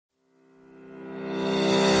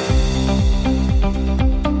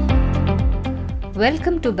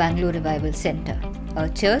Welcome to Bangalore Revival Center, a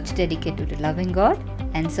church dedicated to loving God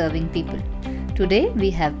and serving people. Today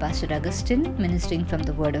we have Pastor Augustine ministering from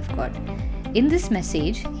the Word of God. In this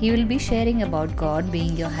message, he will be sharing about God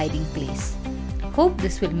being your hiding place. Hope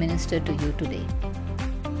this will minister to you today.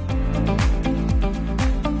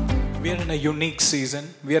 We are in a unique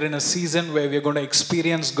season. We are in a season where we are going to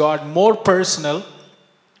experience God more personal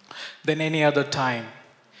than any other time.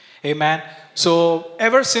 Amen. So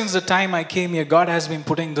ever since the time I came here, God has been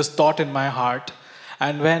putting this thought in my heart.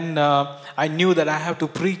 And when I knew that I have to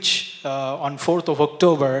preach on 4th of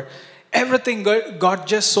October, everything got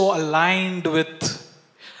just so aligned with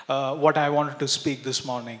what I wanted to speak this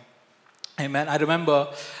morning. Amen. I remember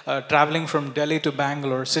traveling from Delhi to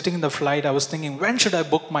Bangalore, sitting in the flight, I was thinking, when should I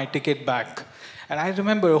book my ticket back? And I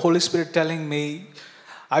remember the Holy Spirit telling me,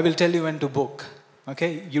 I will tell you when to book.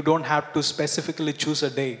 Okay, you don't have to specifically choose a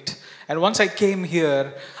date. And once I came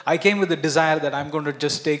here, I came with the desire that I'm going to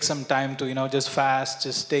just take some time to, just fast,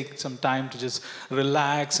 just take some time to just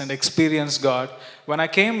relax and experience God. When I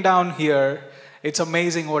came down here, it's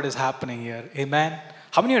amazing what is happening here. Amen.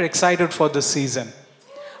 How many are excited for this season?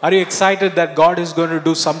 Are you excited that God is going to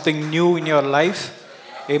do something new in your life?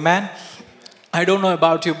 Amen. I don't know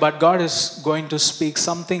about you, but God is going to speak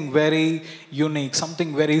something very unique,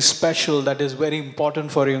 something very special that is very important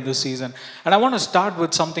for you in this season. And I want to start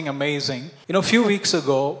with something amazing. A few weeks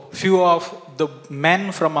ago, few of the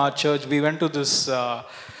men from our church, we went to this...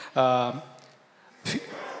 what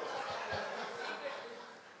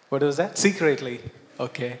was that? Secretly.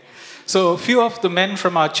 Okay. So a few of the men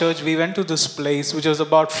from our church, we went to this place, which was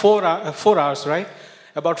about 4 hours, right?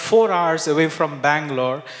 About 4 hours away from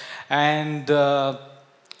Bangalore. And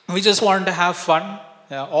we just wanted to have fun.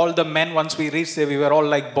 All the men, once we reached there, we were all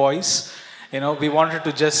like boys. We wanted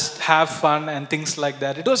to just have fun and things like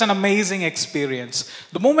that. It was an amazing experience.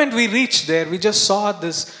 The moment we reached there, we just saw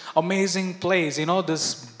this amazing place,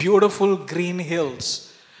 this beautiful green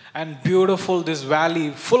hills and beautiful this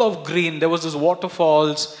valley full of green. There was this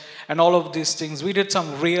waterfalls and all of these things. We did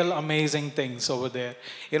some real amazing things over there.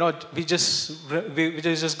 We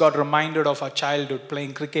just got reminded of our childhood,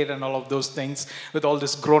 playing cricket and all of those things with all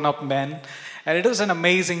these grown-up men. And it was an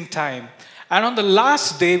amazing time. And on the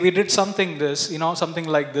last day, we did something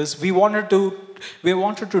like this. We wanted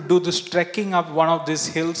to do this trekking up one of these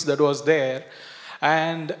hills that was there.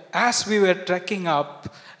 And as we were trekking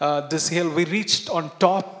up this hill, we reached on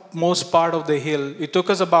top most part of the hill. It took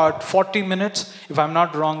us about 40 minutes. If I'm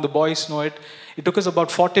not wrong, the boys know it. It took us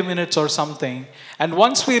about 40 minutes or something. And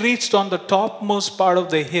once we reached on the topmost part of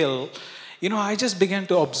the hill, I just began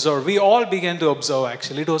to observe. We all began to observe,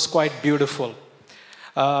 actually. It was quite beautiful.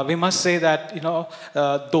 We must say that,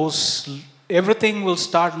 everything will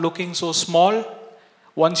start looking so small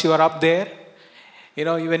once you are up there.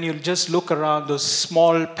 When you just look around those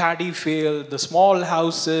small paddy field, the small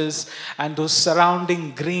houses, and those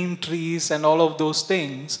surrounding green trees and all of those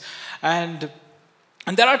things. And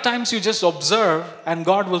there are times you just observe and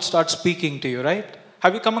God will start speaking to you, right?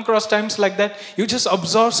 Have you come across times like that? You just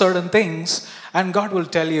observe certain things and God will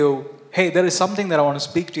tell you, hey, there is something that I want to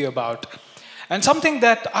speak to you about. And something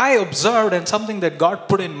that I observed and something that God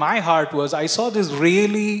put in my heart was I saw this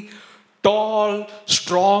really tall,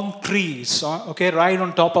 strong trees, right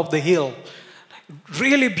on top of the hill.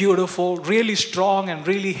 Really beautiful, really strong, and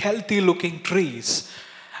really healthy-looking trees.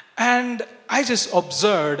 And I just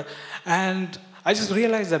observed, and I just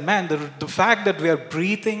realized that, man, the fact that we are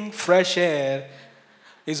breathing fresh air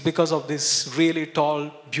is because of these really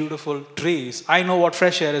tall, beautiful trees. I know what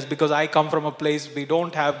fresh air is because I come from a place we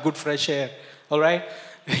don't have good fresh air, all right?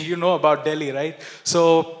 You know about Delhi, right?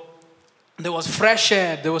 So there was fresh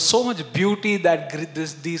air. There was so much beauty that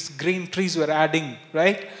these green trees were adding,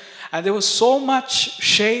 right? And there was so much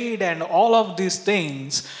shade and all of these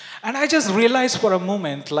things. And I just realized for a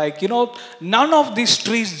moment, none of these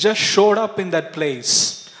trees just showed up in that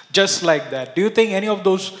place just like that. Do you think any of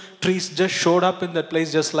those trees just showed up in that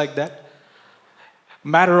place just like that?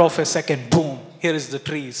 Matter of a second, boom, here is the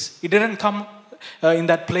trees. It didn't come in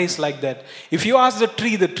that place like that. If you ask the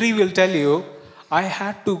tree will tell you, I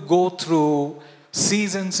had to go through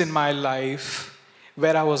seasons in my life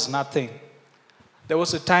where I was nothing. There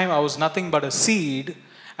was a time I was nothing but a seed,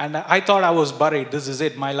 and I thought I was buried. This is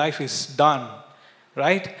it. My life is done,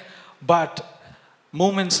 right? But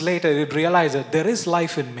moments later, it realized that there is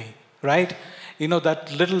life in me, right?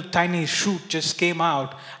 That little tiny shoot just came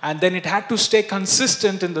out, and then it had to stay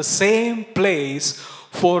consistent in the same place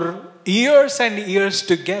for years and years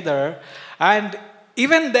together, and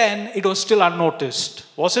even then, it was still unnoticed.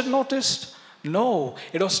 Was it noticed? No,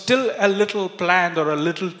 it was still a little plant or a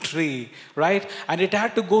little tree, right? And it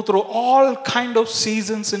had to go through all kind of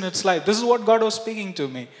seasons in its life. This is what God was speaking to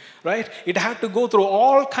me, right? It had to go through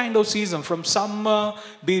all kind of seasons, from summer,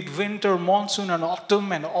 be it winter, monsoon, and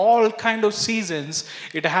autumn, and all kind of seasons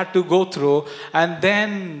it had to go through. And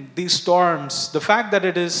then these storms, the fact that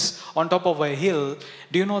it is on top of a hill,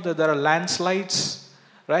 do you know that there are landslides?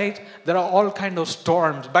 Right? There are all kind of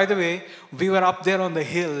storms. By the way, we were up there on the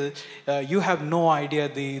hill. You have no idea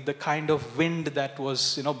the kind of wind that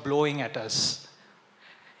was, blowing at us.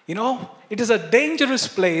 It is a dangerous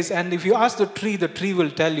place. And if you ask the tree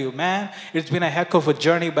will tell you, man, it's been a heck of a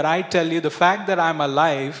journey. But I tell you, the fact that I'm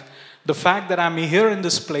alive, the fact that I'm here in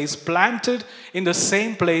this place, planted in the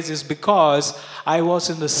same place, is because I was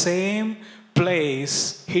in the same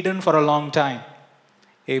place, hidden for a long time.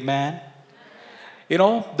 Amen.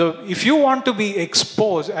 If you want to be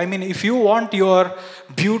exposed, if you want your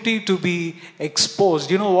beauty to be exposed,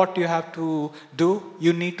 you know what you have to do?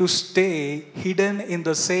 You need to stay hidden in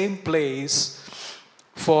the same place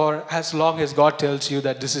for as long as God tells you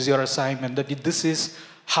that this is your assignment, that this is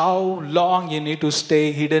how long you need to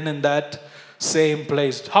stay hidden in that same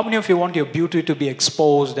place. How many of you want your beauty to be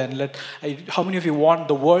exposed, and how many of you want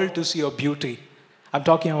the world to see your beauty? I'm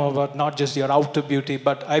talking about not just your outer beauty,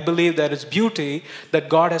 but I believe there is beauty that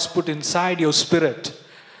God has put inside your spirit.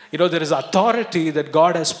 There is authority that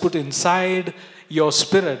God has put inside your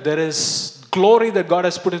spirit. There is glory that God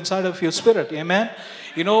has put inside of your spirit. Amen?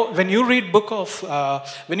 When you read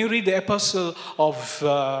the epistle of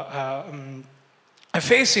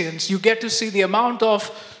Ephesians, you get to see the amount of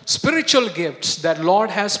spiritual gifts that Lord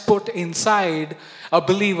has put inside a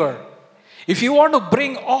believer. If you want to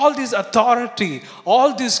bring all this authority,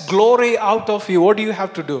 all this glory out of you, what do you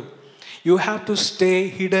have to do? You have to stay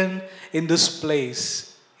hidden in this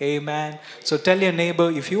place. Amen. So tell your neighbor,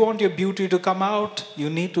 if you want your beauty to come out, you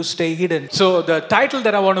need to stay hidden. So the title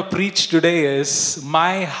that I want to preach today is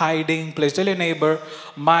My Hiding Place. Tell your neighbor,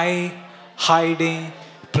 My Hiding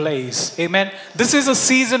Place. Amen. This is a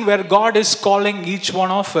season where God is calling each one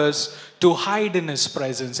of us to hide in His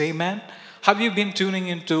presence. Amen. Have you been tuning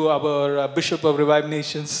into our Bishop of Revived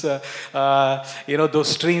Nations, those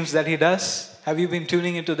streams that he does? Have you been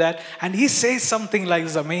tuning into that? And he says something like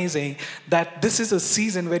this amazing, that this is a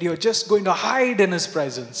season where you're just going to hide in His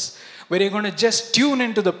presence, where you're going to just tune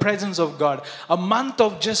into the presence of God. A month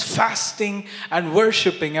of just fasting and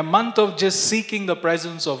worshiping, a month of just seeking the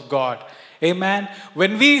presence of God. Amen.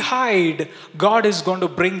 When we hide, God is going to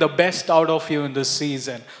bring the best out of you in this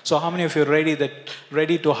season. So how many of you are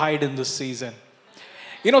ready to hide in this season?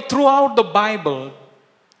 Throughout the Bible,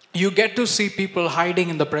 you get to see people hiding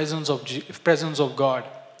in the presence of God.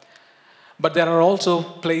 But there are also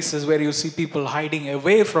places where you see people hiding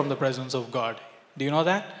away from the presence of God. Do you know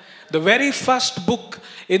that? The very first book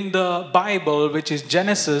in the Bible, which is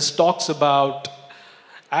Genesis, talks about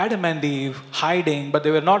Adam and Eve hiding, but they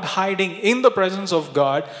were not hiding in the presence of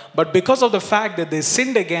God, but because of the fact that they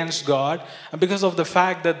sinned against God, and because of the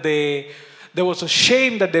fact that there was a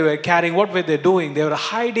shame that they were carrying, what were they doing? They were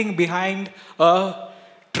hiding behind a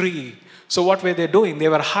tree. So what were they doing? They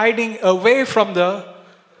were hiding away from the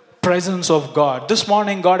presence of God. This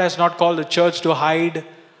morning, God has not called the church to hide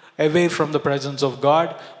away from the presence of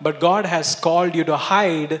God, but God has called you to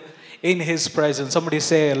hide in His presence. Somebody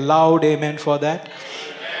say a loud amen for that.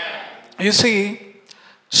 You see,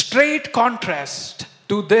 straight contrast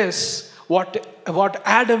to this, what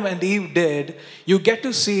Adam and Eve did, you get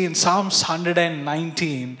to see in Psalms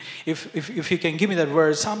 119. If you can give me that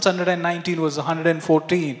verse, Psalms 119 was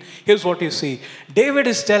 114. Here's what you see. David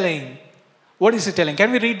is telling, what is he telling?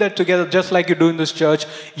 Can we read that together just like you do in this church?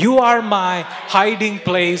 You are my hiding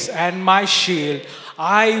place and my shield.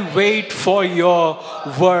 I wait for your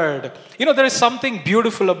word. There is something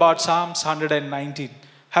beautiful about Psalms 119.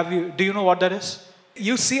 Do you know what that is?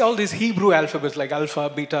 You see all these Hebrew alphabets like alpha,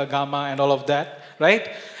 beta, gamma, and all of that, right?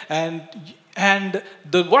 And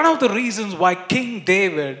one of the reasons why King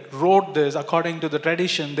David wrote this, according to the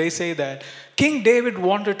tradition, they say that King David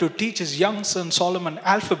wanted to teach his young son Solomon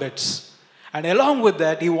alphabets. And along with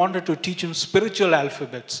that, he wanted to teach him spiritual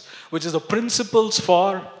alphabets, which is the principles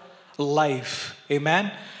for life.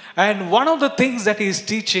 Amen? And one of the things that he is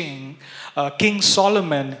teaching King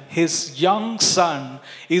Solomon, his young son,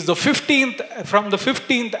 is from the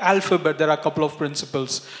 15th alphabet. There are a couple of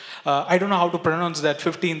principles. I don't know how to pronounce that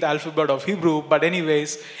 15th alphabet of Hebrew, but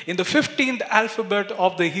anyways, in the 15th alphabet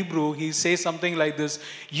of the Hebrew, he says something like this: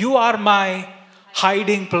 you are my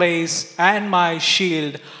hiding place and my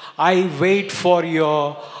shield. I wait for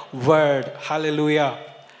your word. Hallelujah.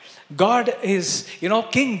 God is,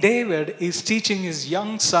 King David is teaching his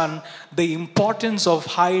young son the importance of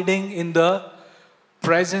hiding in the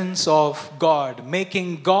presence of God,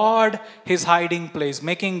 making God his hiding place,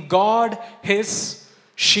 making God his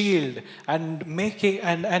shield, and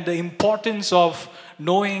the importance of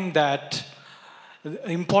knowing that, the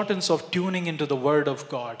importance of tuning into the word of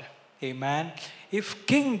God. Amen. If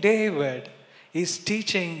King David is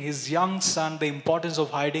teaching his young son the importance of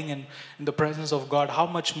hiding in the presence of God, how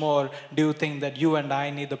much more do you think that you and I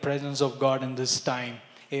need the presence of God in this time?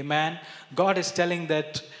 Amen. God is telling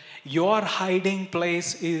that your hiding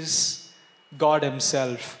place is God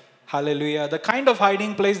himself. Hallelujah. The kind of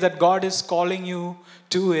hiding place that God is calling you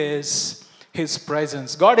to is his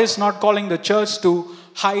presence. God is not calling the church to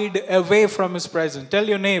hide away from his presence. Tell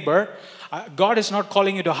your neighbor, God is not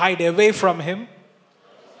calling you to hide away from him,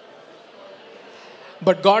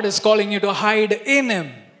 but God is calling you to hide in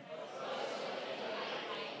him.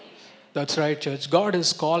 That's right, church. God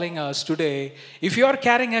is calling us today. If you are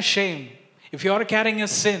carrying a shame, if you are carrying a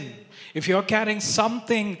sin, if you are carrying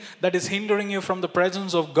something that is hindering you from the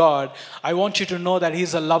presence of God, I want you to know that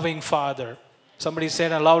he's a loving Father. Somebody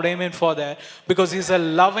said a loud amen for that. Because he's a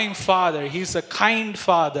loving Father. He's a kind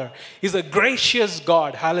Father. He's a gracious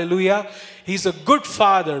God. Hallelujah. He's a good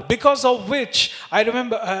Father. Because of which, I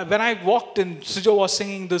remember when I walked in, Sujo was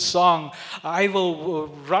singing this song, I will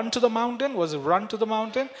run to the mountain. Was it run to the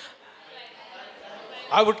mountain?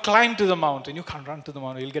 I would climb to the mountain. You can't run to the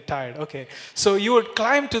mountain. You'll get tired. Okay. So you would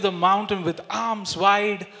climb to the mountain with arms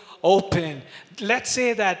wide open. Let's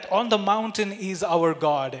say that on the mountain is our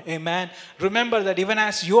God. Amen. Remember that even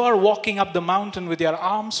as you are walking up the mountain with your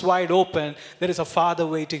arms wide open, there is a Father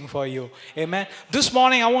waiting for you. Amen. This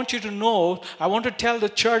morning I want you to know, I want to tell the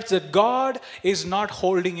church that God is not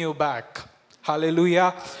holding you back.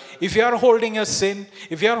 Hallelujah. If you are holding a sin,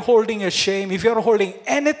 if you are holding a shame, if you are holding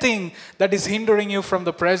anything that is hindering you from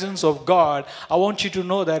the presence of God, I want you to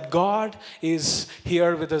know that God is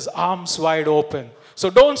here with his arms wide open.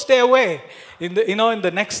 So don't stay away. In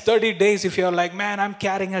the next 30 days, if you're like, man, I'm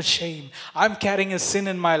carrying a shame, I'm carrying a sin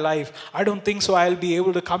in my life, I don't think so I'll be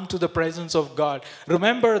able to come to the presence of God.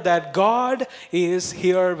 Remember that God is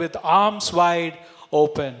here with arms wide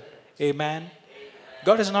open. Amen.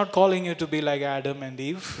 God is not calling you to be like Adam and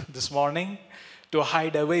Eve this morning, to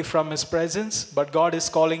hide away from his presence, but God is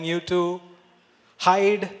calling you to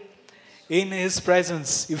hide in his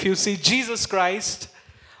presence. If you see Jesus Christ,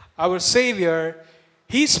 our Savior,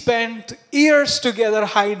 he spent years together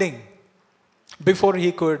hiding before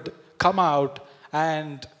he could come out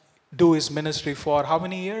and do his ministry for how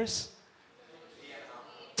many years?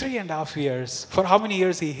 3.5 years. For how many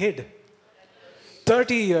years he hid?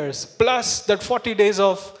 30 years, plus that 40 days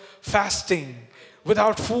of fasting,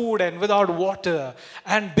 without food and without water.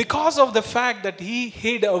 And because of the fact that he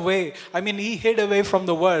hid away from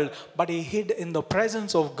the world, but he hid in the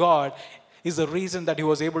presence of God, is the reason that he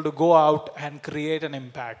was able to go out and create an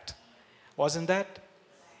impact. Wasn't that?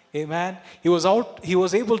 Amen. He was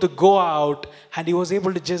able to go out and he was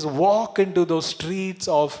able to just walk into those streets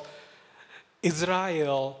of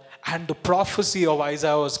Israel, and the prophecy of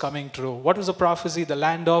Isaiah was coming true. What was the prophecy? The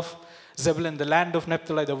land of Zebulun, the land of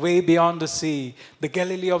Naphtali, the way beyond the sea, the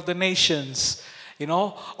Galilee of the nations.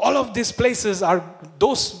 All of these places are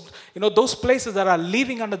those places that are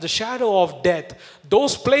living under the shadow of death.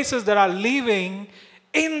 Those places that are living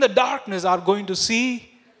in the darkness are going to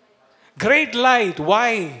see great light.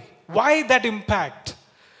 Why? Why that impact?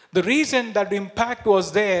 The reason that the impact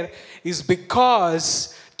was there is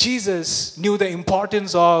because Jesus knew the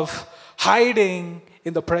importance of hiding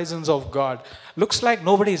in the presence of God. Looks like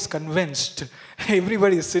nobody is convinced.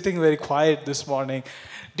 Everybody is sitting very quiet this morning.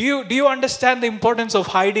 Do you understand the importance of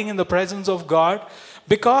hiding in the presence of God?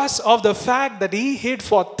 Because of the fact that he hid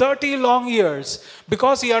for 30 long years,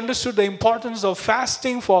 because he understood the importance of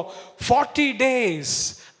fasting for 40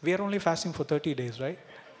 days. We are only fasting for 30 days, right?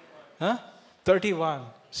 31.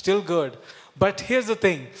 Still good. But here's the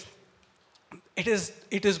thing. It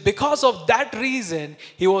is because of that reason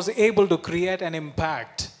he was able to create an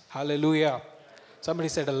impact. Hallelujah. Somebody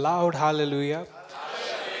said a loud hallelujah.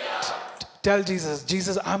 Tell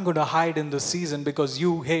Jesus, I'm going to hide in the season because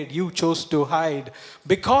you hid. You chose to hide.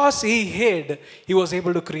 Because he hid, he was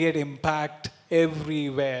able to create impact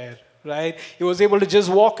everywhere. Right? He was able to just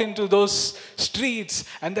walk into those streets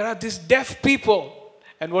and there are these deaf people.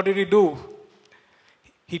 And what did he do?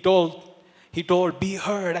 He told, be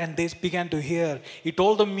heard, and they began to hear. He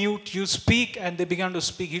told the mute, you speak, and they began to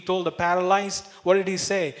speak. He told the paralyzed, what did he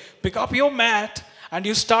say? Pick up your mat and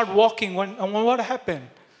you start walking. And what happened?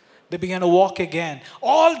 They began to walk again.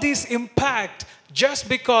 All these impact just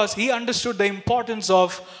because he understood the importance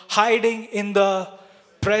of hiding in the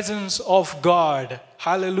presence of God.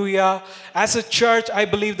 Hallelujah. As a church, I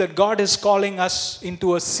believe that God is calling us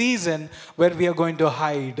into a season where we are going to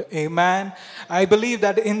hide. Amen. I believe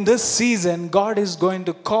that in this season, God is going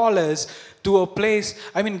to call us to a place.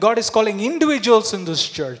 God is calling individuals in this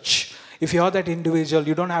church. If you are that individual,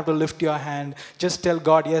 you don't have to lift your hand. Just tell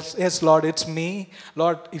God, yes, yes, Lord, it's me.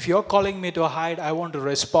 Lord, if you're calling me to hide, I want to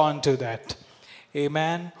respond to that.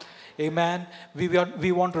 Amen. Amen.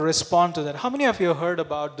 We want to respond to that. How many of you heard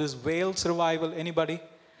about this Wales revival? Anybody?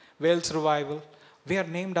 Wales revival. We are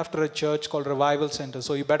named after a church called Revival Center,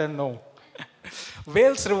 so you better know.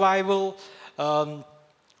 Wales revival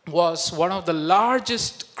was one of the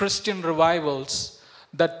largest Christian revivals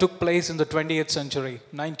that took place in the 20th century,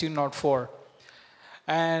 1904.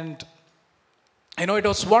 And it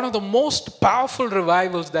was one of the most powerful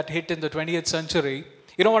revivals that hit in the 20th century.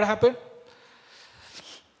 You know what happened?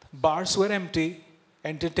 Bars were empty,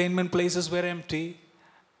 entertainment places were empty,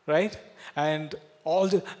 right? And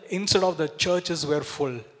instead of the churches were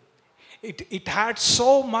full. It had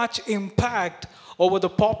so much impact over the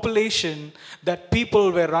population that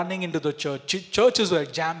people were running into the church. Churches were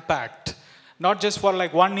jam-packed. Not just for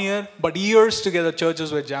like 1 year, but years together,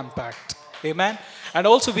 churches were jam-packed. Amen? And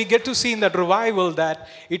also we get to see in that revival that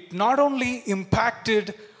it not only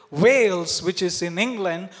impacted Wales, which is in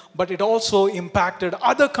England, but it also impacted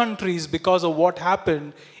other countries because of what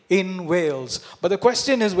happened in Wales. But the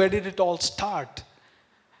question is, where did it all start?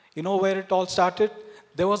 You know where it all started?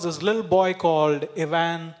 There was this little boy called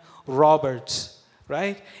Evan Roberts,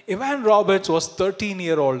 right? Evan Roberts was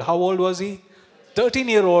 13-year-old. How old was he?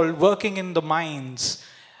 13-year-old working in the mines.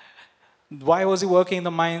 Why was he working in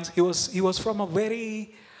the mines? He was from a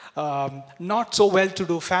very not so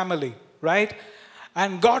well-to-do family, right?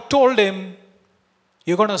 And God told him,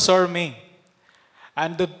 you're going to serve me.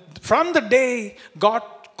 And from the day God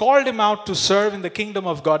called him out to serve in the kingdom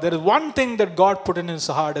of God, there is one thing that God put in his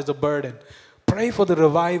heart as a burden. Pray for the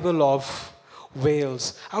revival of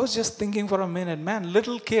Wales. I was just thinking for a minute, man,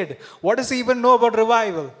 little kid, what does he even know about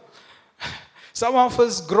revival? Some of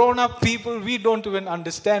us grown-up people, we don't even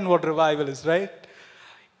understand what revival is, right?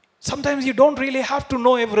 Sometimes you don't really have to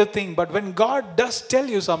know everything, but when God does tell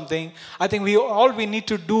you something, I think all we need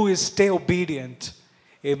to do is stay obedient.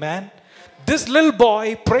 Amen? This little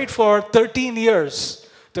boy prayed for 13 years.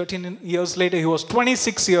 13 years later, he was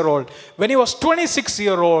 26-year-old. When he was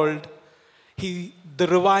 26-year-old, the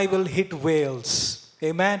revival hit Wales.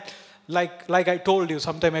 Amen? Like I told you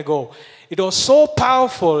some time ago, it was so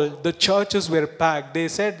powerful, the churches were packed. They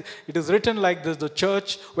said, it is written like this, the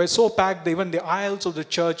church were so packed, even the aisles of the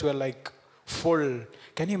church were like full.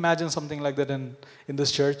 Can you imagine something like that in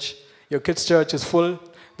this church? Your kids' church is full,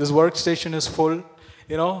 this workstation is full.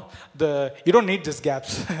 You don't need these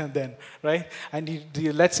gaps then, right? And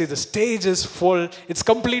let's say the stage is full, it's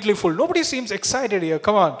completely full. Nobody seems excited here,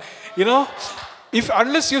 come on.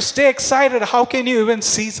 Unless you stay excited, how can you even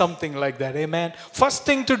see something like that? Amen. First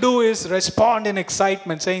thing to do is respond in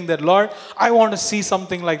excitement, saying that, Lord, I want to see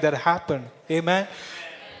something like that happen. Amen.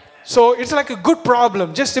 So it's like a good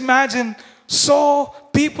problem. Just imagine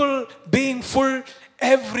people being full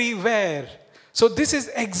everywhere. So this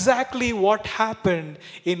is exactly what happened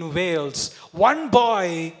in Wales. One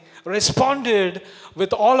boy responded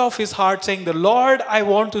with all of his heart, saying, the Lord, I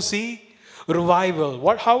want to see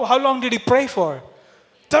revival. How long did he pray for?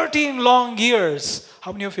 13 long years.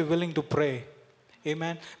 How many of you are willing to pray?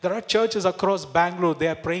 Amen. There are churches across Bangalore, they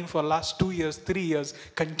are praying for the last 2 years, 3 years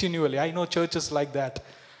continually. I know churches like that.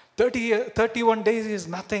 31 days is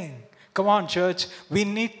nothing. Come on, church. I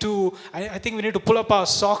think we need to pull up our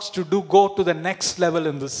socks to go to the next level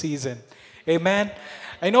in this season. Amen.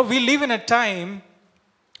 I know we live in a time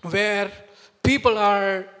where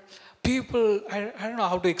I don't know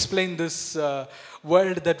how to explain this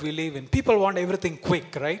world that we live in. People want everything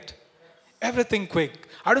quick, right? Everything quick.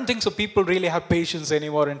 I don't think so people really have patience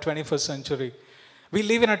anymore in 21st century. We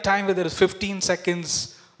live in a time where there is 15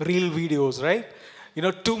 seconds real videos, right?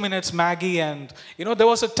 2 minutes Maggie, and there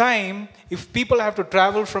was a time if people have to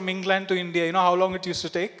travel from England to India, you know how long it used to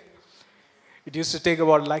take? It used to take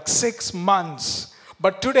about like 6 months.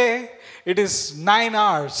 But today, it is 9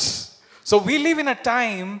 hours. So we live in a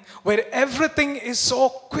time where everything is so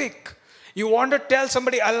quick. You want to tell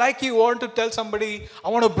somebody, I like you, want to tell somebody, I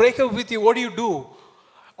want to break up with you, what do?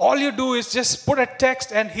 All you do is just put a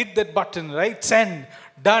text and hit that button, right? Send,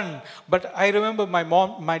 done. But I remember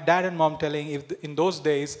my dad and mom telling, in those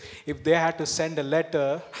days, if they had to send a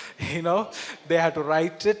letter, they had to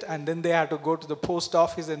write it, and then they had to go to the post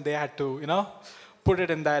office and they had to, put it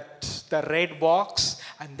in the red box,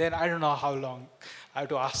 and then I don't know how long. I have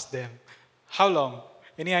to ask them. How long?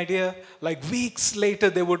 Any idea? Like weeks later,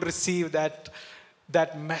 they would receive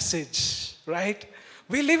that message, right?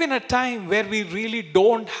 We live in a time where we really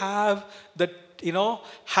don't have that,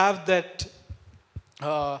 have that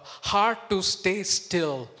heart to stay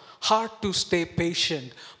still, heart to stay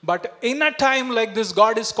patient. But in a time like this,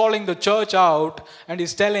 God is calling the church out and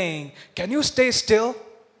He's telling, can you stay still?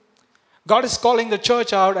 God is calling the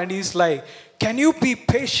church out and He's like, can you be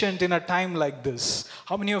patient in a time like this?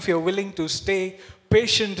 How many of you are willing to stay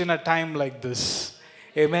patient in a time like this?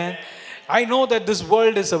 Amen. I know that this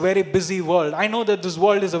world is a very busy world. I know that this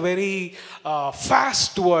world is a very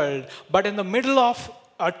fast world. But in the middle of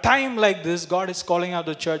a time like this, God is calling out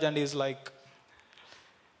the church and He's like,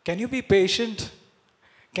 can you be patient?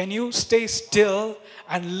 Can you stay still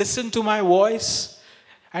and listen to my voice?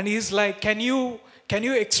 And He's like, can you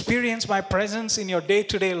experience my presence in your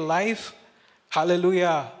day-to-day life?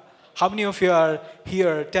 Hallelujah. How many of you are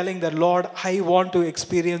here telling that, Lord, I want to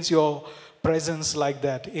experience your presence like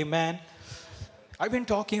that? Amen. I've been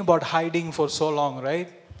talking about hiding for so long, right?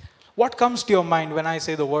 What comes to your mind when I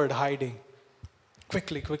say the word hiding?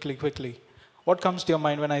 Quickly. What comes to your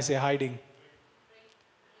mind when I say hiding?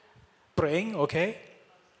 Praying, okay.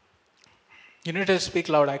 You need to speak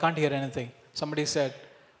loud. I can't hear anything. Somebody said,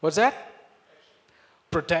 what's that?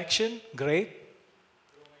 Protection, great.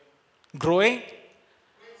 Growing.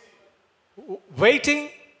 Waiting.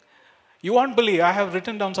 You won't believe, I have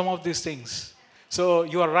written down some of these things. So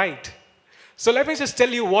you are right. So let me just tell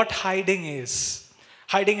you what hiding is.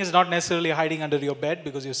 Hiding is not necessarily hiding under your bed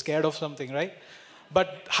because you're scared of something, right?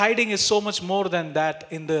 But hiding is so much more than that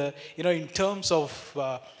in terms of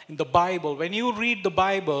in the Bible. When you read the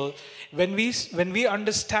Bible, when we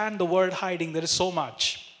understand the word hiding, there is so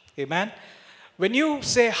much. Amen. When you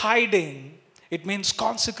say hiding, it means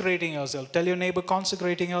consecrating yourself. Tell your neighbor,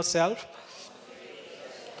 consecrating yourself.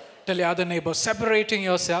 Tell your other neighbor, separating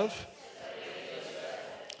yourself.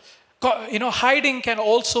 Hiding can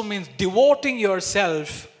also mean devoting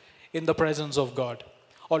yourself in the presence of God,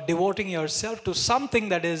 or devoting yourself to something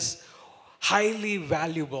that is highly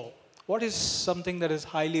valuable. What is something that is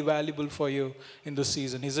highly valuable for you in this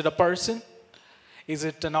season? Is it a person? Is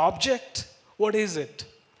it an object? What is it?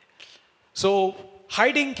 So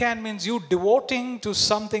hiding can means you devoting to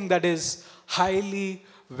something that is highly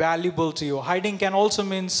valuable to you. Hiding can also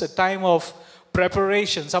means a time of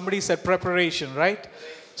preparation. Somebody said preparation, right?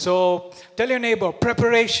 So tell your neighbor,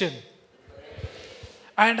 preparation.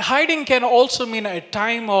 And hiding can also mean a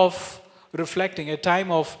time of reflecting, a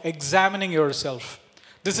time of examining yourself.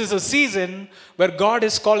 This is a season where God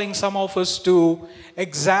is calling some of us to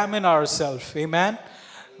examine ourselves. Amen.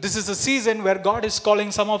 This is a season where God is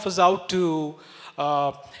calling some of us out to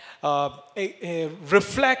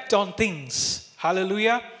reflect on things.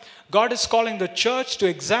 Hallelujah. God is calling the church to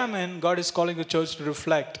examine. God is calling the church to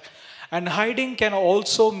reflect. And hiding can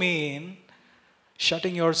also mean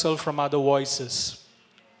shutting yourself from other voices.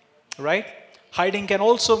 Right? Hiding can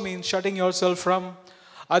also mean shutting yourself from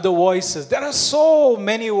other voices. There are so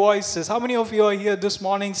many voices. How many of you are here this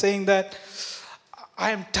morning saying that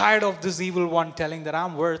I am tired of this evil one telling that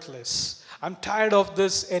I'm worthless. I'm tired of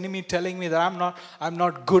this enemy telling me that I'm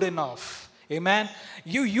not good enough. Amen.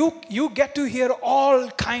 You get to hear all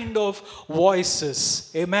kind of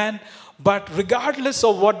voices. Amen. But regardless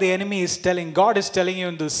of what the enemy is telling, God is telling you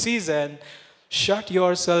in this season, shut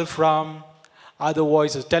yourself from other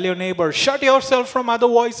voices. Tell your neighbor, shut yourself from other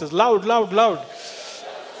voices. Loud, loud, loud.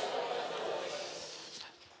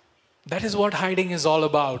 That is what hiding is all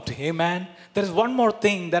about. Amen. There is one more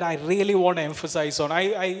thing that I really want to emphasize on.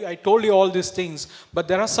 I told you all these things, but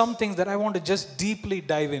there are some things that I want to just deeply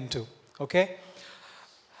dive into. Okay?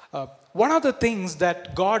 One of the things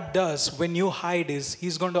that God does when you hide is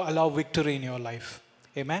He's going to allow victory in your life.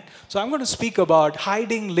 Amen. So I'm going to speak about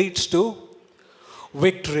hiding leads to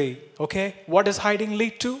victory. Okay? What does hiding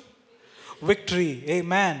lead to? Victory.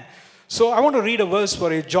 Amen. So I want to read a verse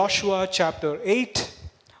for you. Joshua chapter 8,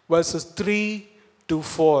 verses 3 to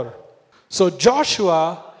 4. So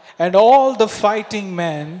Joshua and all the fighting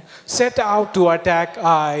men set out to attack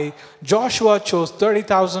Ai. Joshua chose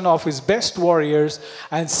 30,000 of his best warriors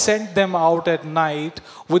and sent them out at night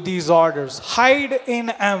with these orders. Hide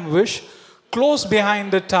in ambush close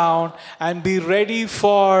behind the town and be ready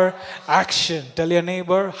for action. Tell your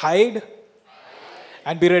neighbor, hide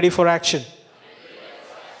and be ready for action.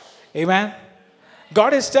 Amen.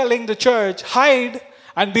 God is telling the church, hide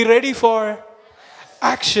and be ready for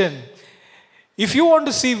action. If you want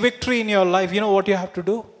to see victory in your life, you know what you have to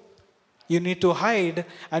do? You need to hide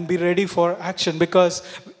and be ready for action, because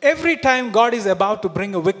every time God is about to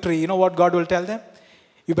bring a victory, you know what God will tell them?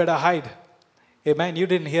 You better hide. Amen. You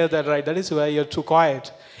didn't hear that right. That is why you're too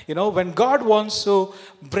quiet. You know, when God wants to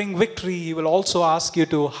bring victory, He will also ask you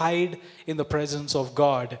to hide in the presence of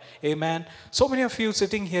God. Amen. So many of you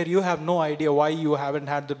sitting here, you have no idea why you haven't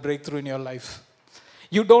had the breakthrough in your life.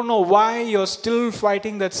 You don't know why you're still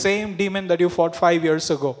fighting that same demon that you fought 5 years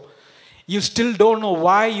ago. You still don't know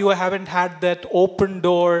why you haven't had that open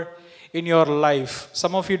door in your life.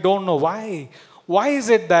 Some of you don't know why. Why is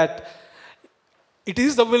it that it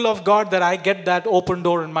is the will of God that I get that open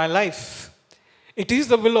door in my life? It is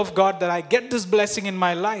the will of God that I get this blessing in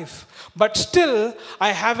my life. But still,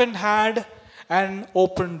 I haven't had an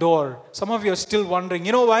open door. Some of you are still wondering,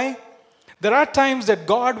 you know why? There are times that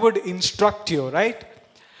God would instruct you, right?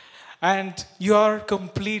 And you are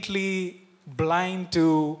completely blind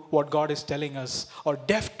to what God is telling us, or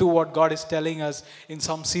deaf to what God is telling us in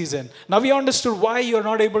some season. Now we understood why you're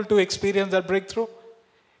not able to experience that breakthrough.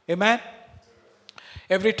 Amen?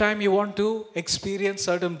 Every time you want to experience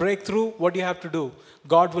certain breakthrough, what do you have to do?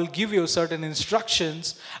 God will give you certain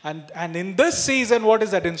instructions. And in this season, what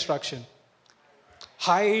is that instruction?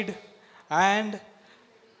 Hide and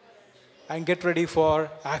get ready for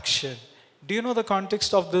action. Do you know the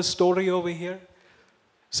context of this story over here?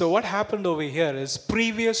 So what happened over here is,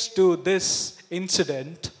 previous to this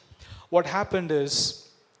incident, what happened is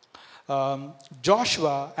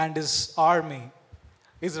Joshua and his army,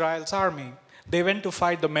 Israel's army, they went to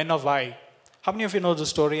fight the men of Ai. How many of you know the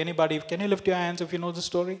story? Anybody? Can you lift your hands if you know the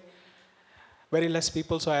story? Very less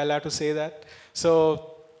people, so I allow to say that.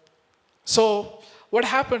 So what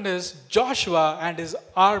happened is, Joshua and his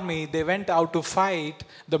army, they went out to fight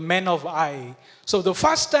the men of Ai. So the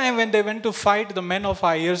first time when they went to fight the men of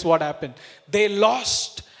Ai, here's what happened. They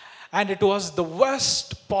lost, and it was the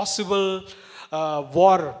worst possible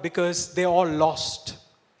war, because they all lost.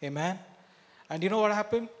 Amen? And you know what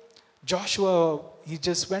happened? Joshua, he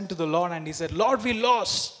just went to the Lord and he said, Lord, we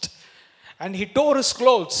lost. And he tore his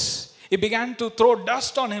clothes. He began to throw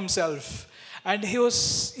dust on himself. And he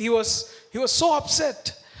was so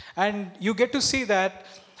upset. And you get to see that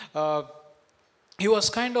he was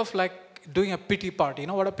kind of like doing a pity party. You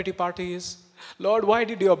know what a pity party is? Lord, why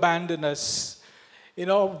did you abandon us? You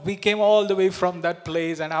know, we came all the way from that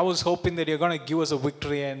place, and I was hoping that you're going to give us a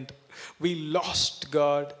victory, and we lost,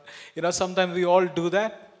 God. You know, sometimes we all do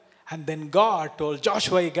that. And then God told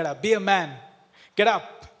Joshua, you get up, be a man, get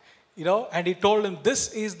up. You know, and he told him,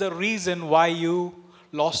 this is the reason why you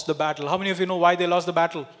lost the battle. How many of you know why they lost the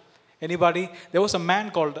battle? Anybody? There was a man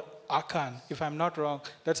called Achan, if I'm not wrong.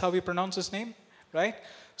 That's how we pronounce his name, right?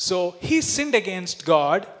 So he sinned against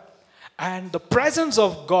God, and the presence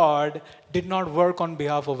of God did not work on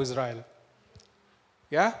behalf of Israel.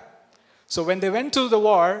 Yeah? So when they went to the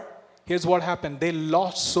war, here's what happened. They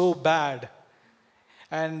lost so bad.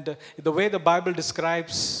 And the way the Bible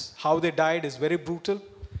describes how they died is very brutal.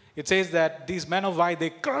 It says that these men of Ai, they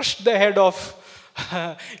crushed the head of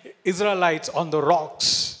Israelites on the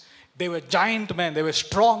rocks. They were giant men. They were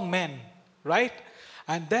strong men, right?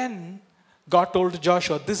 And then God told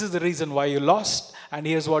Joshua, this is the reason why you lost. And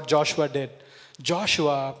here's what Joshua did.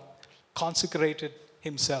 Joshua consecrated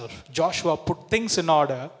himself. Joshua put things in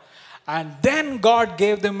order. And then God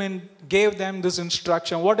gave them this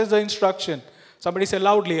instruction. What is the instruction? Somebody say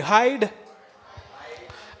loudly, hide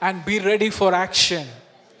and be ready for action.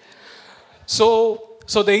 So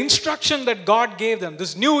the instruction that God gave them,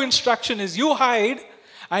 this new instruction is, you hide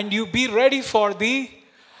and you be ready for the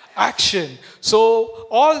action. So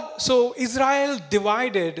Israel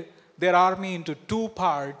divided their army into two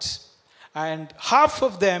parts, and half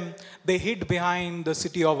of them, they hid behind the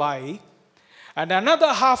city of Ai, and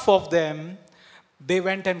another half of them, they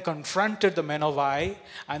went and confronted the men of Ai,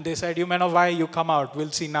 and they said, you men of Ai, you come out.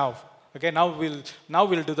 We'll see now. Okay, now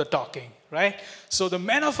we'll do the talking, right? So the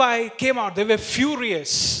men of Ai came out. They were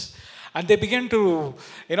furious. And they began to,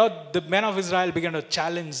 the men of Israel began to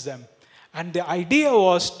challenge them. And the idea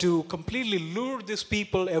was to completely lure these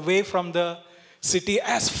people away from the city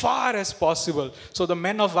as far as possible. So the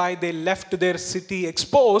men of Ai, they left their city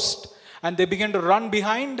exposed, and they began to run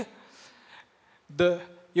behind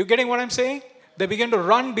you getting what I'm saying? They began to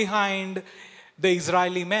run behind the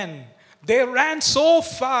Israeli men. They ran so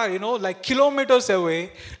far, like kilometers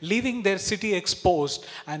away, leaving their city exposed.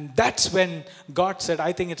 And that's when God said,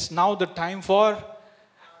 I think it's now the time for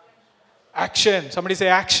action. Somebody say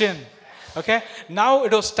action. Okay? Now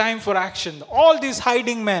it was time for action. All these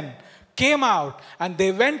hiding men came out and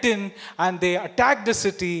they went in and they attacked the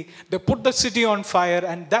city. They put the city on fire,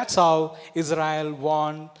 and that's how Israel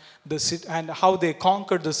won the city and how they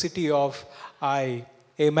conquered the city of Ai.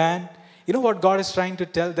 Amen. You know what God is trying to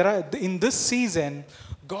tell? In this season,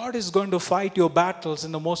 God is going to fight your battles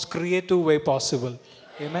in the most creative way possible.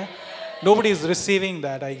 Amen. Nobody is receiving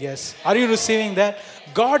that, I guess. Are you receiving that?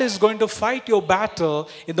 God is going to fight your battle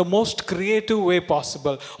in the most creative way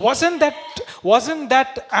possible. Wasn't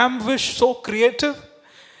that ambush so creative?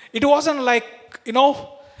 It wasn't like,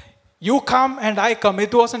 you come and I come.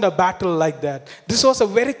 It wasn't a battle like that. This was a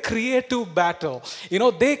very creative battle.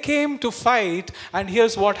 They came to fight, and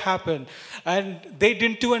here's what happened. And they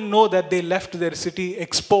didn't even know that they left their city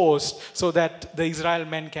exposed so that the Israel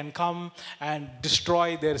men can come and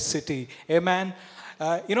destroy their city. Amen.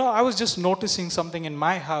 I was just noticing something in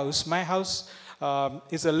my house. My house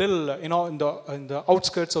is a little, in the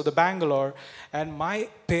outskirts of the Bangalore, and my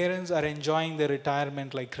parents are enjoying their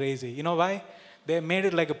retirement like crazy. You know why? They made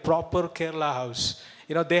it like a proper Kerala house.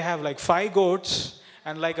 They have like 5 goats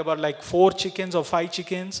and about 4 chickens or 5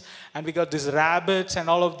 chickens, and we got these rabbits and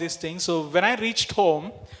all of these things. So when I reached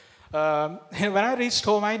home,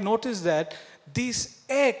 I noticed that these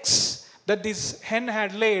eggs that this hen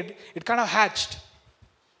had laid, it kind of hatched.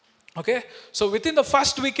 Okay, so within the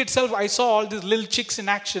first week itself, I saw all these little chicks in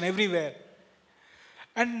action everywhere.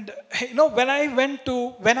 And when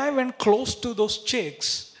I went close to those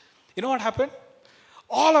chicks, you know what happened?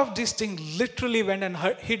 All of these things literally went and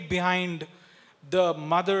hid behind the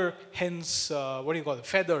mother hen's,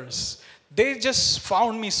 feathers. They just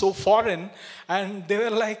found me so foreign, and they were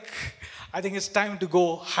like, I think it's time to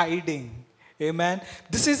go hiding. Amen.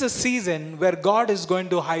 This is a season where God is going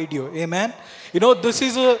to hide you. Amen. This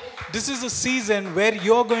is a season where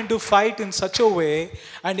you're going to fight in such a way,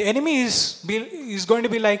 and the enemy is going to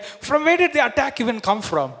be like, from where did the attack even come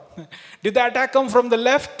from? Did the attack come from the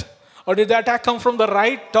left? Or did the attack come from the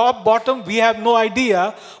right, top, bottom? We have no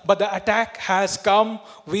idea. But the attack has come.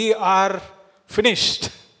 We are finished.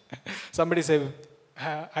 Somebody say,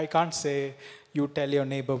 I can't say, you tell your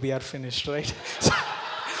neighbor we are finished, right?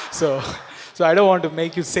 So I don't want to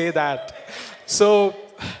make you say that. So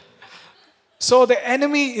the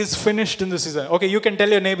enemy is finished in the season. Okay, you can tell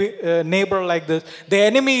your neighbor like this. The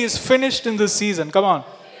enemy is finished in this season. Come on.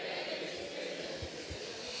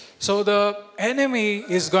 So the enemy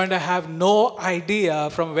is going to have no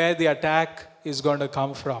idea from where the attack is going to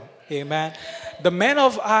come from. Amen. The men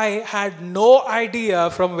of Ai had no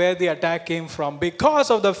idea from where the attack came from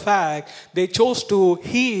because of the fact they chose to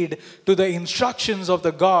heed to the instructions of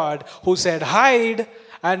the God who said, hide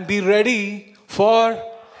and be ready for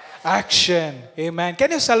action. Amen.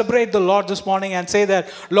 Can you celebrate the Lord this morning and say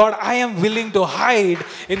that, Lord, I am willing to hide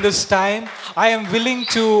in this time. I am willing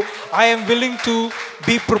to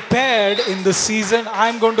be prepared in this season.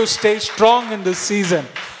 I'm going to stay strong in this season.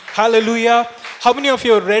 Hallelujah. How many of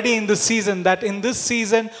you are ready in this season, that in this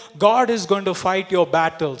season, God is going to fight your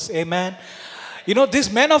battles? Amen.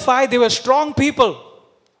 These men of Ai, they were strong people.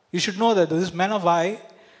 You should know that these men of Ai,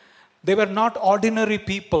 they were not ordinary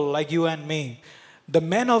people like you and me. The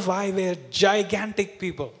men of Ai were gigantic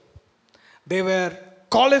people. They were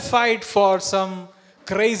qualified for some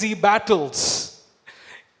crazy battles.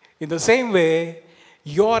 In the same way,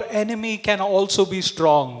 your enemy can also be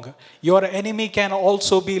strong. Your enemy can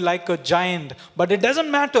also be like a giant. But it doesn't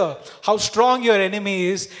matter how strong your enemy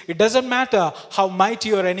is. It doesn't matter how mighty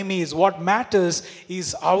your enemy is. What matters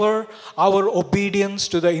is our obedience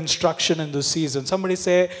to the instruction in this season. Somebody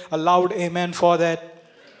say a loud amen for that.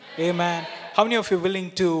 Amen. How many of you are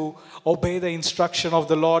willing to obey the instruction of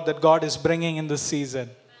the Lord that God is bringing in this season?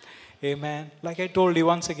 Amen. Like I told you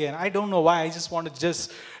once again, I don't know why. I just want to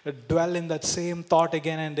dwell in that same thought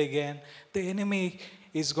again and again. The enemy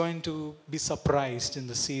is going to be surprised in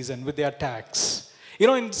the season with the attacks.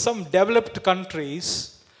 In some developed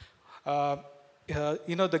countries,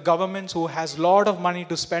 the governments who has a lot of money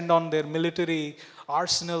to spend on their military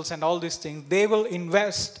arsenals and all these things, they will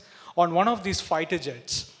invest on one of these fighter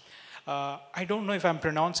jets. I don't know if I'm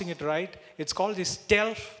pronouncing it right. It's called the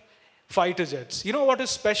stealth fighter jets. You know what is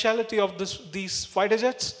specialty of these fighter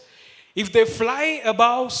jets? If they fly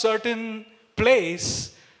above certain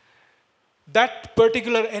place, that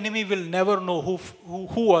particular enemy will never know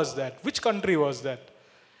who was that, which country was that.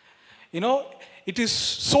 It is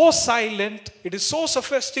so silent, it is so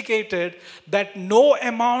sophisticated that no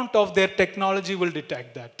amount of their technology will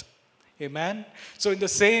detect that. Amen. So in the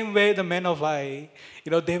same way, the men of Ai,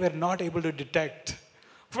 they were not able to detect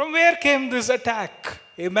from where came this attack.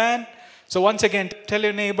 Amen. So once again, tell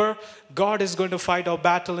your neighbor, God is going to fight our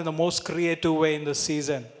battle in the most creative way in this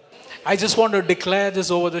season. I just want to declare this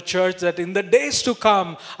over the church that in the days to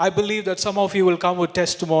come, I believe that some of you will come with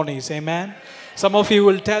testimonies. Amen. Some of you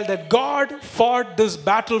will tell that God fought this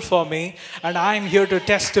battle for me and I'm here to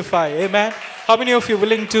testify. Amen. How many of you are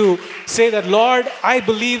willing to say that, Lord, I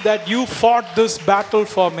believe that you fought this battle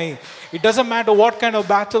for me. It doesn't matter what kind of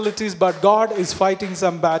battle it is, but God is fighting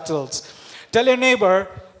some battles. Tell your neighbor,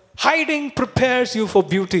 hiding prepares you for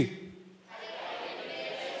beauty.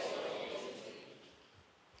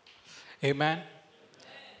 Amen.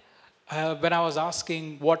 When I was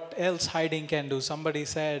asking what else hiding can do, somebody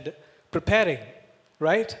said preparing,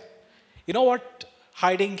 right? You know what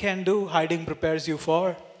hiding can do? Hiding prepares you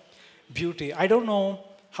for beauty. I don't know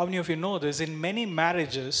how many of you know this. In many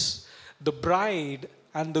marriages, the bride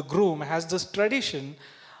and the groom has this tradition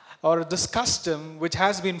or this custom which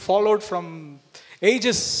has been followed from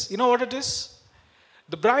ages. You know what it is?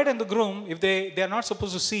 The bride and the groom, if they are not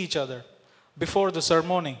supposed to see each other before the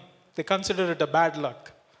ceremony, they consider it a bad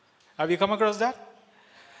luck. Have you come across that?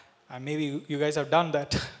 Maybe you guys have done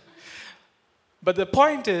that. But the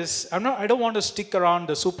point is, I don't want to stick around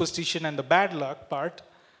the superstition and the bad luck part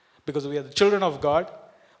because we are the children of God.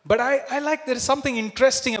 But I like there is something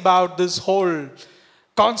interesting about this whole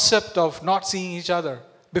concept of not seeing each other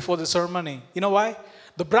before the ceremony. You know why?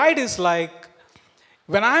 The bride is like,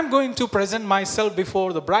 when I'm going to present myself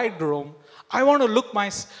before the bridegroom, I want to look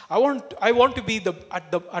I want to be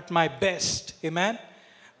at my best. Amen.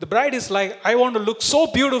 The bride is like, I want to look so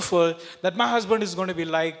beautiful that my husband is going to be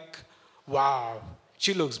like, wow,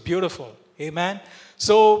 she looks beautiful. Amen.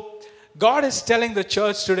 So God is telling the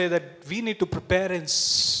church today that we need to prepare in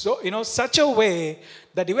such a way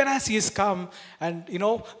that even as He is come, and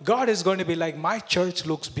God is going to be like, my church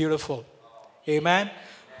looks beautiful. Amen.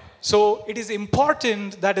 So it is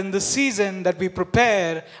important that in this season that we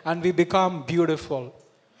prepare and we become beautiful.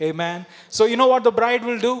 Amen. So you know what the bride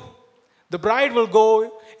will do? The bride will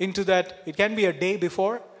go into that. It can be a day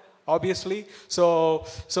before, obviously. So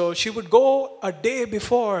she would go a day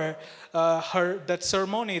before that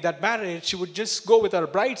ceremony, that marriage. She would just go with her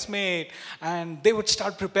bridesmaid and they would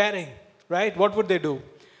start preparing. Right? What would they do?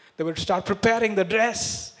 They would start preparing the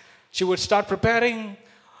dress. She would start preparing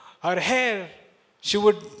her hair. She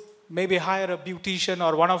would maybe hire a beautician,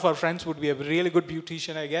 or one of her friends would be a really good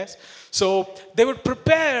beautician, I guess. So they would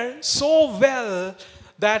prepare so well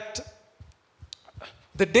that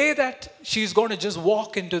the day that she's going to just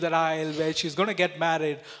walk into that aisle where she's going to get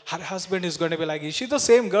married, her husband is going to be like, is she the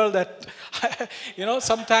same girl that,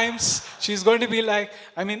 sometimes she's going to be like,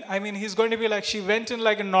 he's going to be like, she went in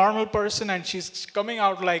like a normal person and she's coming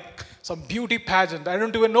out like some beauty pageant. I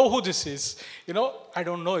don't even know who this is. I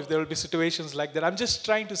don't know if there will be situations like that. I'm just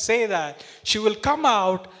trying to say that she will come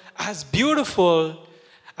out as beautiful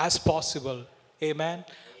as possible. Amen.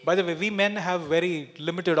 By the way, we men have very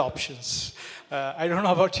limited options. I don't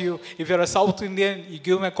know about you. If you're a South Indian, you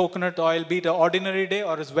give him a coconut oil, be it an ordinary day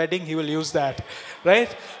or his wedding, he will use that.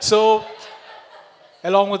 Right? So,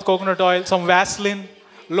 along with coconut oil, some Vaseline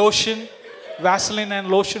and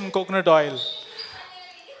lotion, coconut oil.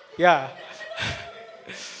 Yeah.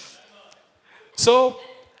 So,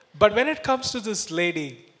 but when it comes to this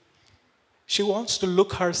lady, she wants to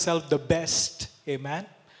look herself the best. Amen.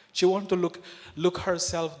 She wants to look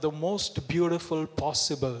herself the most beautiful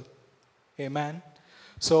possible. Amen.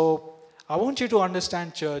 So I want you to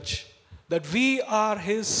understand, church, that we are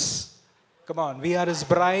His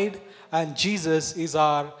bride and Jesus is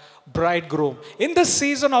our bridegroom. In the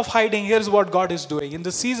season of hiding, here's what God is doing. In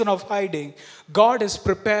the season of hiding, God is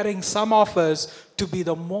preparing some of us to be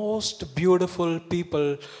the most beautiful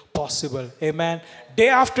people possible. Amen. Day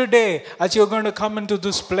after day, as you're going to come into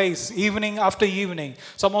this place, evening after evening,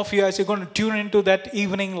 some of you as you're going to tune into that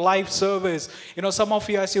evening live service, some of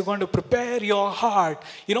you as you're going to prepare your heart,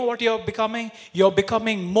 you know what you're becoming? You're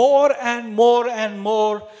becoming more and more and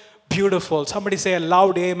more beautiful. Somebody say a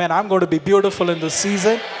loud amen. I'm going to be beautiful in this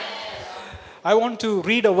season. I want to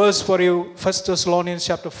read a verse for you. 1 Thessalonians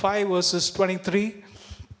chapter 5 verses 23.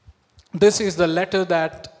 This is the letter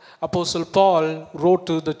that Apostle Paul wrote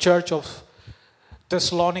to the church of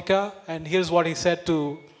Thessalonica, and here's what he said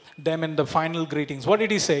to them in the final greetings. What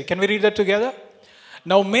did he say? Can we read that together?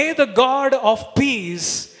 Now may the God of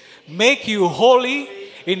peace make you holy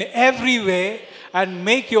in every way, and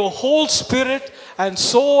make your whole spirit and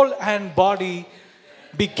soul and body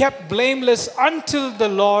be kept blameless until the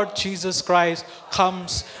Lord Jesus Christ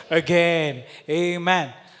comes again.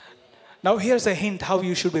 Amen. Now here's a hint how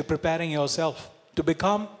you should be preparing yourself to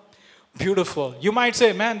become beautiful. You might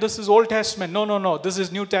say, man, this is Old Testament. No. This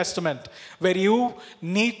is New Testament, where you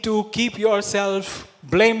need to keep yourself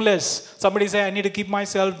blameless. Somebody say, I need to keep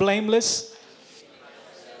myself blameless.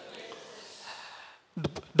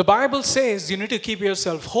 The Bible says you need to keep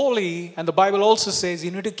yourself holy, and the Bible also says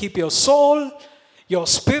you need to keep your soul, your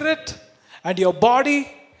spirit, and your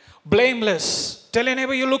body blameless. Tell your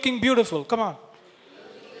neighbor you're looking beautiful. Come on.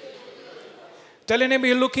 Tell your neighbor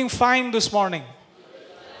you're looking fine this morning.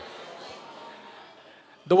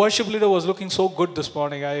 The worship leader was looking so good this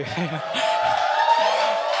morning.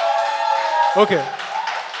 Okay.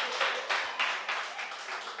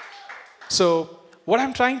 So, what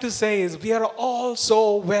I'm trying to say is we are all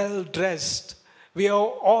so well dressed. We are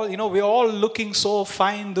all looking so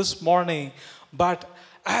fine this morning. But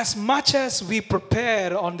as much as we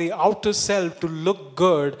prepare on the outer self to look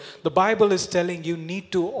good, the Bible is telling you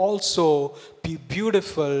need to also be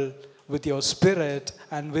beautiful with your spirit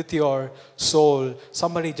and with your soul.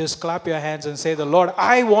 Somebody just clap your hands and say, the Lord,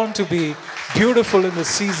 I want to be beautiful in the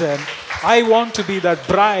season. I want to be that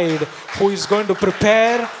bride who is going to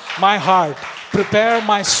prepare my heart, prepare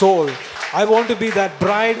my soul. I want to be that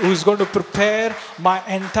bride who is going to prepare my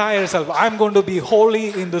entire self. I'm going to be holy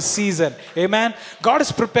in the season. Amen. God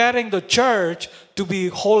is preparing the church to be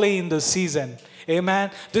holy in the season.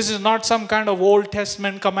 Amen. This is not some kind of Old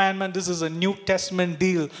Testament commandment. This is a New Testament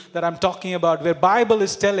deal that I'm talking about, where Bible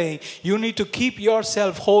is telling you need to keep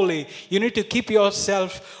yourself holy. You need to keep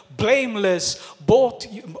yourself blameless,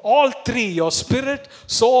 all three, your spirit,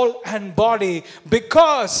 soul, and body,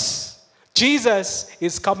 because Jesus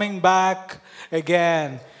is coming back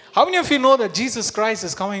again. How many of you know that Jesus Christ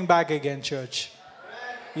is coming back again, church?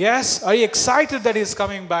 Yes? Are you excited that He's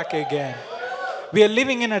coming back again? We are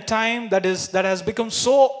living in a time that has become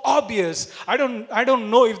so obvious. I don't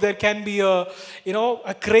know if there can be a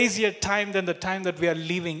crazier time than the time that we are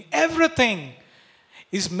living. Everything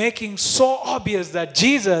is making so obvious that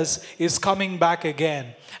Jesus is coming back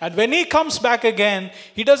again. And when He comes back again,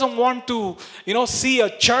 He doesn't want to, see a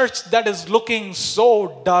church that is looking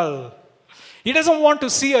so dull. He doesn't want to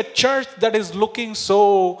see a church that is looking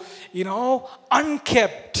so,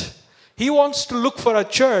 unkept. He wants to look for a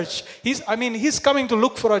church. He's coming to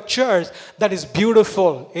look for a church that is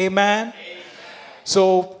beautiful. Amen.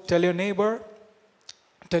 So tell your neighbor,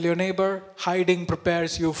 hiding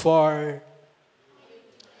prepares you for.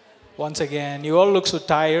 Once again, you all look so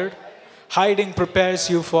tired. Hiding prepares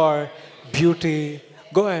you for beauty.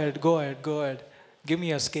 Go ahead. Give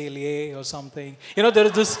me a scale A or something. There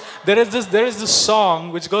is this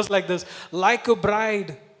song which goes like this: like a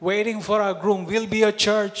bride waiting for her groom, we'll be a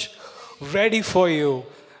church ready for you.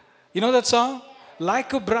 You know that song?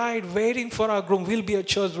 Like a bride waiting for our groom, we'll be a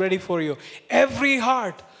church ready for you. Every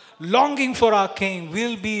heart longing for our King,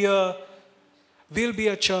 we'll be a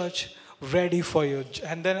church ready for you.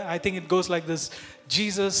 And then I think it goes like this: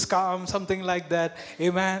 Jesus come, something like that.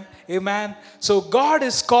 Amen. Amen. So God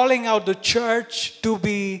is calling out the church to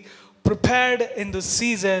be prepared in the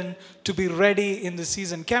season, to be ready in the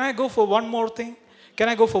season. Can I go for one more thing? Can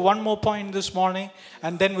I go for one more point this morning?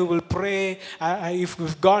 And then we will pray.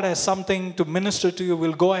 If God has something to minister to you,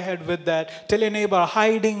 we'll go ahead with that. Tell your neighbor,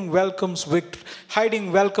 hiding welcomes victory.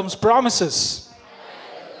 Hiding welcomes promises.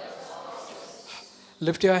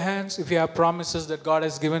 Lift your hands if you have promises that God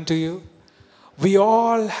has given to you. We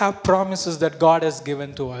all have promises that God has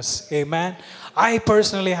given to us. Amen. I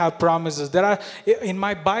personally have promises. There are, in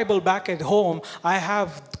my Bible back at home, I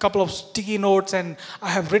have a couple of sticky notes and I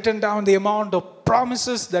have written down the amount of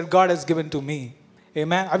promises that God has given to me.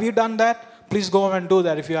 Amen. Have you done that? Please go and do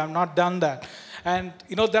that if you have not done that. And,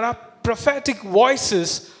 there are prophetic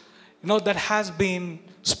voices, that has been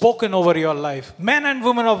spoken over your life. Men and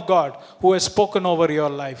women of God who have spoken over your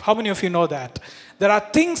life. How many of you know that? There are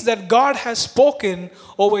things that God has spoken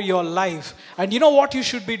over your life. And you know what you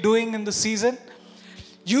should be doing in the season?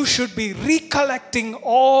 You should be recollecting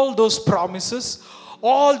all those promises,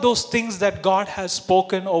 all those things that God has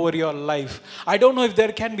spoken over your life. I don't know if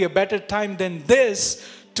there can be a better time than this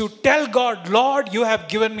to tell God, Lord, you have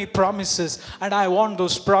given me promises and I want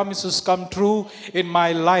those promises come true in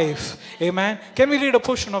my life. Amen. Can we read a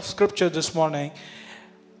portion of scripture this morning?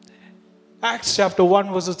 Acts chapter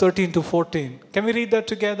 1 verses 13 to 14. Can we read that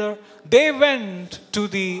together? They went to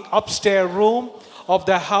the upstairs room of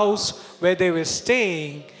the house where they were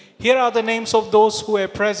staying. Here are the names of those who were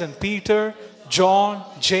present: Peter, John,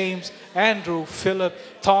 James, Andrew, Philip,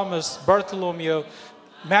 Thomas, Bartholomew,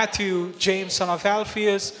 Matthew, James son of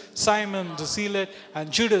Alphaeus, Simon the Zealot, and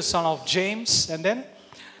Judas son of James. And then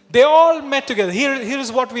they all met together. Here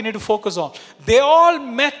is what we need to focus on. They all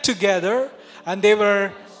met together and they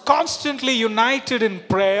were constantly united in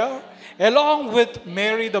prayer, along with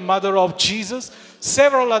Mary, the mother of Jesus,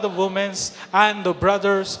 several other women, and the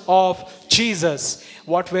brothers of Jesus.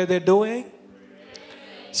 What were they doing?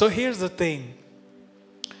 So here's the thing.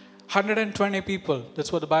 120 people,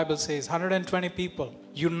 that's what the Bible says, 120 people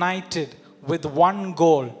united with one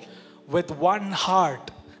goal, with one heart.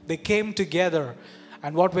 They came together.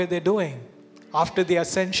 And what were they doing? After the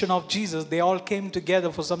ascension of Jesus, they all came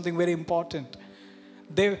together for something very important.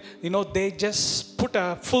 They just put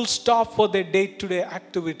a full stop for their day-to-day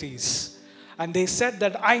activities. And they said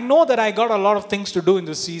that, I know that I got a lot of things to do in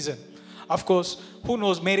this season. Of course, who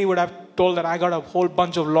knows, Mary would have told that I got a whole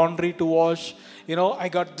bunch of laundry to wash. I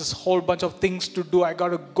got this whole bunch of things to do. I got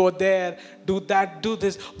to go there, do that, do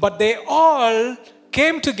this. But they all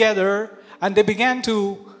came together and they began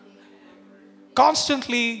to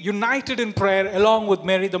constantly united in prayer along with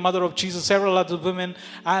Mary, the mother of Jesus, several other women,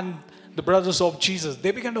 and the brothers of Jesus.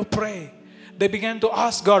 They began to pray. They began to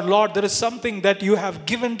ask God, Lord, there is something that you have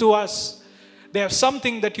given to us. They have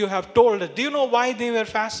something that you have told us. Do you know why they were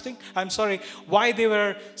fasting? Why they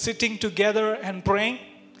were sitting together and praying?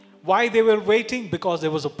 Why they were waiting? Because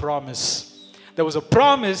there was a promise. There was a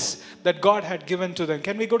promise that God had given to them.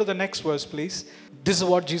 Can we go to the next verse, please? This is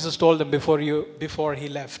what Jesus told them before he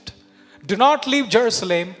left. Do not leave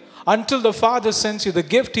Jerusalem until the Father sends you the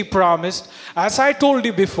gift he promised. As I told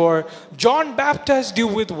you before, John baptized you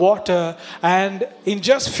with water, and in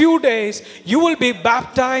just few days you will be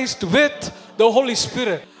baptized with the Holy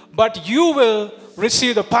Spirit. But you will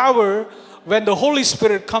receive the power when the Holy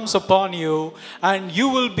Spirit comes upon you, and you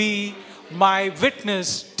will be my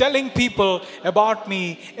witness, telling people about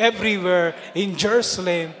me everywhere in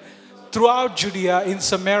Jerusalem, throughout Judea, in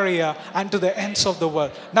Samaria, and to the ends of the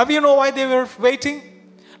world. Now you know why they were waiting?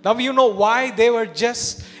 Now you know why they were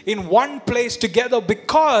just in one place together,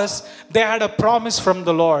 because they had a promise from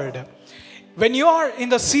the Lord. When you are in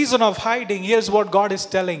the season of hiding, here's what God is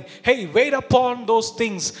telling. Hey, wait upon those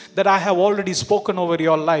things that I have already spoken over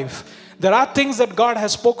your life. There are things that God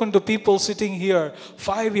has spoken to people sitting here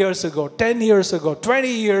 5 years ago, 10 years ago, 20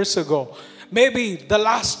 years ago. Maybe the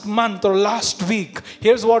last month or last week.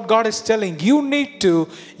 Here's what God is telling. You need to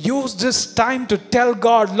use this time to tell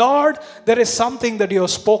God, Lord, there is something that you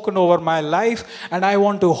have spoken over my life, and I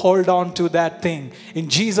want to hold on to that thing. In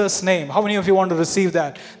Jesus' name. How many of you want to receive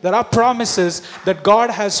that? There are promises that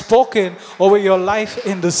God has spoken over your life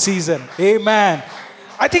in this season. Amen.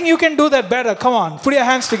 I think you can do that better. Come on. Put your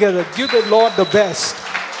hands together. Give the Lord the best.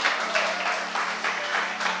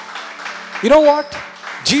 You know what?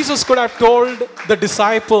 Jesus could have told the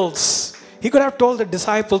disciples, he could have told the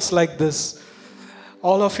disciples like this.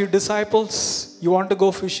 All of you disciples, you want to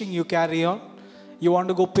go fishing, you carry on. You want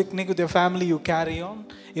to go picnic with your family, you carry on.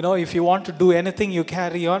 If you want to do anything, you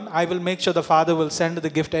carry on. I will make sure the Father will send the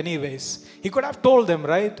gift anyways. He could have told them,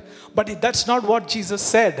 right? But that's not what Jesus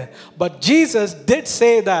said. But Jesus did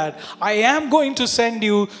say that I am going to send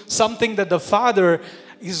you something that the Father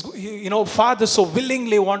Father so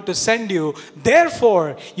willingly want to send you.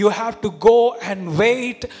 Therefore, you have to go and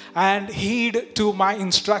wait and heed to my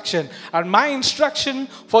instruction. And my instruction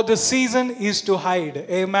for the season is to hide.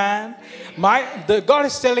 Amen. God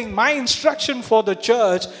is telling my instruction for the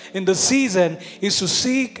church in the season is to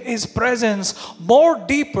seek His presence more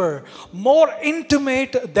deeper, more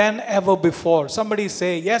intimate than ever before. Somebody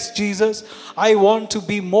say, yes, Jesus, I want to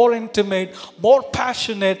be more intimate, more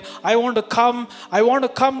passionate. I want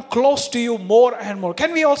to come close to you more and more.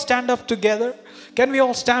 Can we all stand up together? Can we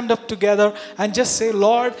all stand up together and just say,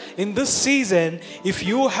 Lord, in this season, if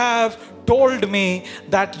you have told me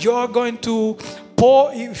that you're going to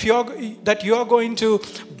that you're going to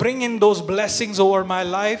bring in those blessings over my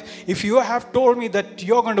life, if you have told me that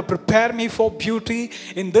you're going to prepare me for beauty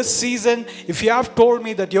in this season, if you have told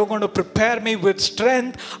me that you're going to prepare me with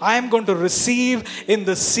strength, I am going to receive in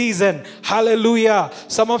this season. Hallelujah.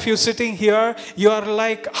 Some of you sitting here, you are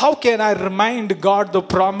like, how can I remind God the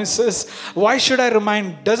promises? Why should I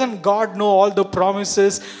remind? Doesn't God know all the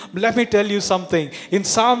promises? Let me tell you something. In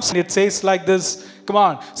Psalms, it says like this. Come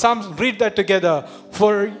on, Psalms, read that together.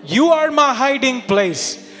 For you are my hiding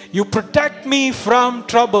place. You protect me from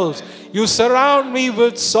troubles. You surround me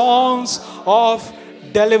with songs of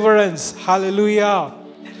deliverance. Hallelujah.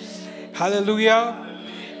 Hallelujah.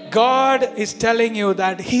 God is telling you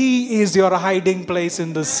that He is your hiding place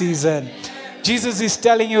in this season. Jesus is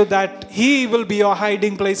telling you that He will be your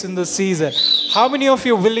hiding place in this season. How many of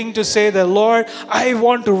you are willing to say that, Lord, I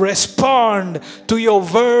want to respond to your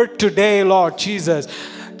word today, Lord Jesus?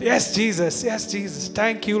 Yes, Jesus. Yes, Jesus.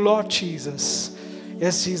 Thank you, Lord Jesus.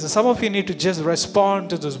 Yes, Jesus. Some of you need to just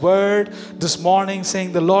respond to this word this morning,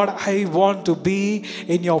 saying, the Lord, I want to be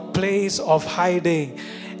in your place of hiding.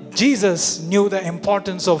 Jesus knew the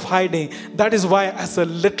importance of hiding. That is why as a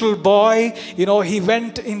little boy, he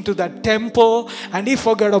went into that temple and he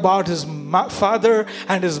forgot about his father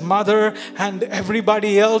and his mother and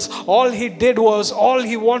everybody else. All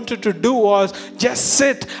he wanted to do was just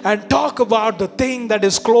sit and talk about the thing that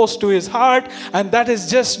is close to his heart, and that is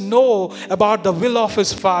just know about the will of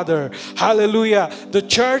his Father. Hallelujah. The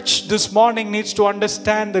church this morning needs to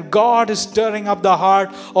understand that God is stirring up the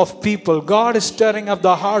heart of people. God is stirring up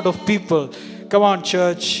the heart of people. Come on,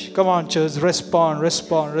 church. Come on, church. Respond.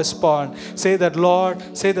 Say that,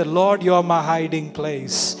 Lord, you are my hiding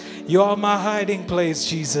place. You are my hiding place,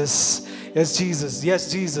 Jesus. Yes, Jesus.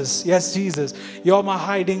 Yes, Jesus. Yes, Jesus. You are my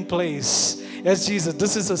hiding place. Yes, Jesus.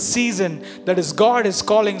 This is a season that God is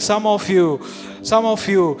calling some of you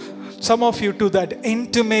to that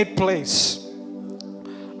intimate place.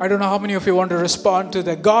 I don't know how many of you want to respond to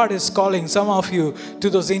that. God is calling some of you to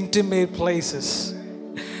those intimate places.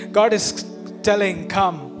 God is telling,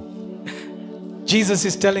 come. Jesus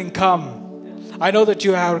is telling, come. I know that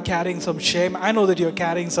you are carrying some shame. I know that you're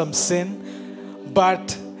carrying some sin.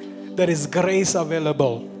 But there is grace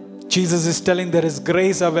available. Jesus is telling there is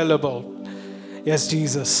grace available. Yes,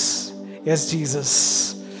 Jesus. Yes,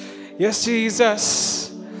 Jesus. Yes,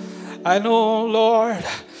 Jesus. I know, Lord,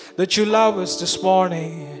 that you love us this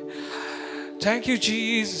morning. Thank you,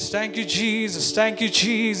 Jesus. Thank you, Jesus. Thank you,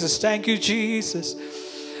 Jesus. Thank you, Jesus.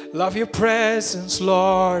 Love your presence,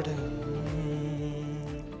 Lord.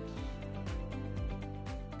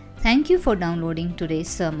 Thank you for downloading today's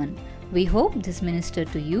sermon. We hope this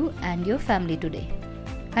ministered to you and your family today.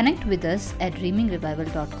 Connect with us at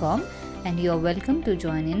dreamingrevival.com, and you are welcome to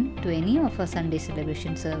join in to any of our Sunday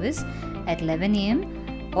celebration service at 11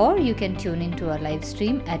 a.m. or you can tune in to our live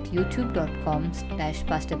stream at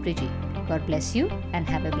youtube.com/Pastor Priji. God bless you and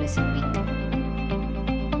have a blessed week.